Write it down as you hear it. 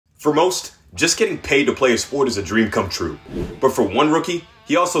For most, just getting paid to play a sport is a dream come true. But for one rookie,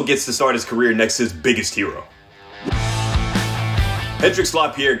 he also gets to start his career next to his biggest hero. Hendrix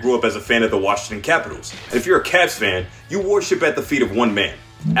Lapierre grew up as a fan of the Washington Capitals, and if you're a Caps fan, you worship at the feet of one man,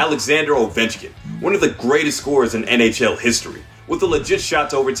 Alexander Ovechkin, one of the greatest scorers in NHL history, with a legit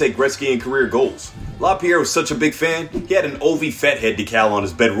shot to overtake Gretzky in career goals. Lapierre was such a big fan, he had an OV Fathead decal on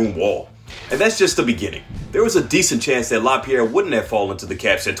his bedroom wall. And that's just the beginning. There was a decent chance that Lapierre wouldn't have fallen to the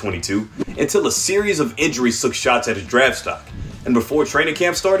Caps at 22 until a series of injuries took shots at his draft stock. And before training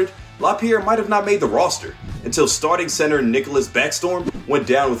camp started, Lapierre might have not made the roster until starting center Nicholas Backstrom went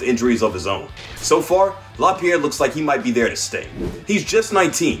down with injuries of his own. So far, Lapierre looks like he might be there to stay. He's just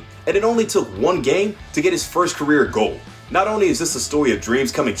 19, and it only took one game to get his first career goal. Not only is this a story of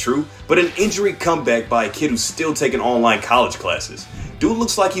dreams coming true, but an injury comeback by a kid who's still taking online college classes. Dude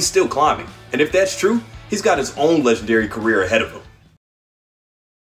looks like he's still climbing, and if that's true, he's got his own legendary career ahead of him.